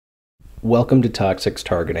Welcome to Toxics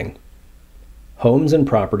Targeting. Homes and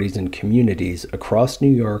properties in communities across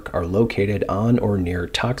New York are located on or near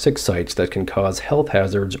toxic sites that can cause health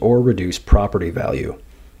hazards or reduce property value.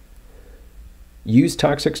 Use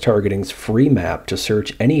Toxics Targeting's free map to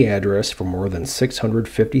search any address for more than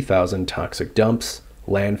 650,000 toxic dumps,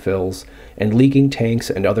 landfills, and leaking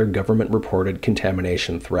tanks and other government-reported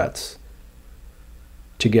contamination threats.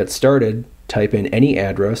 To get started, type in any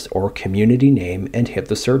address or community name and hit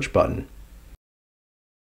the search button.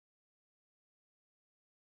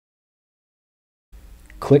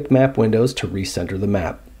 Click Map Windows to recenter the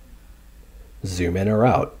map. Zoom in or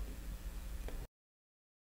out.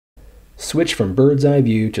 Switch from bird's eye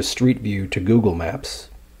view to street view to Google Maps.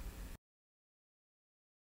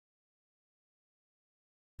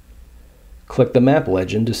 Click the map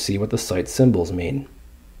legend to see what the site symbols mean.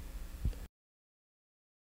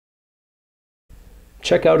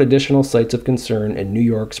 Check out additional sites of concern in New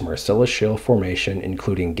York's Marcellus Shale formation,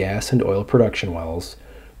 including gas and oil production wells,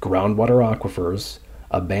 groundwater aquifers,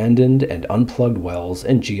 abandoned and unplugged wells,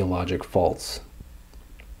 and geologic faults.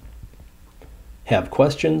 Have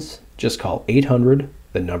questions? Just call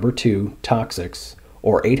 800-2-TOXICS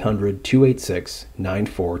or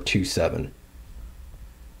 800-286-9427.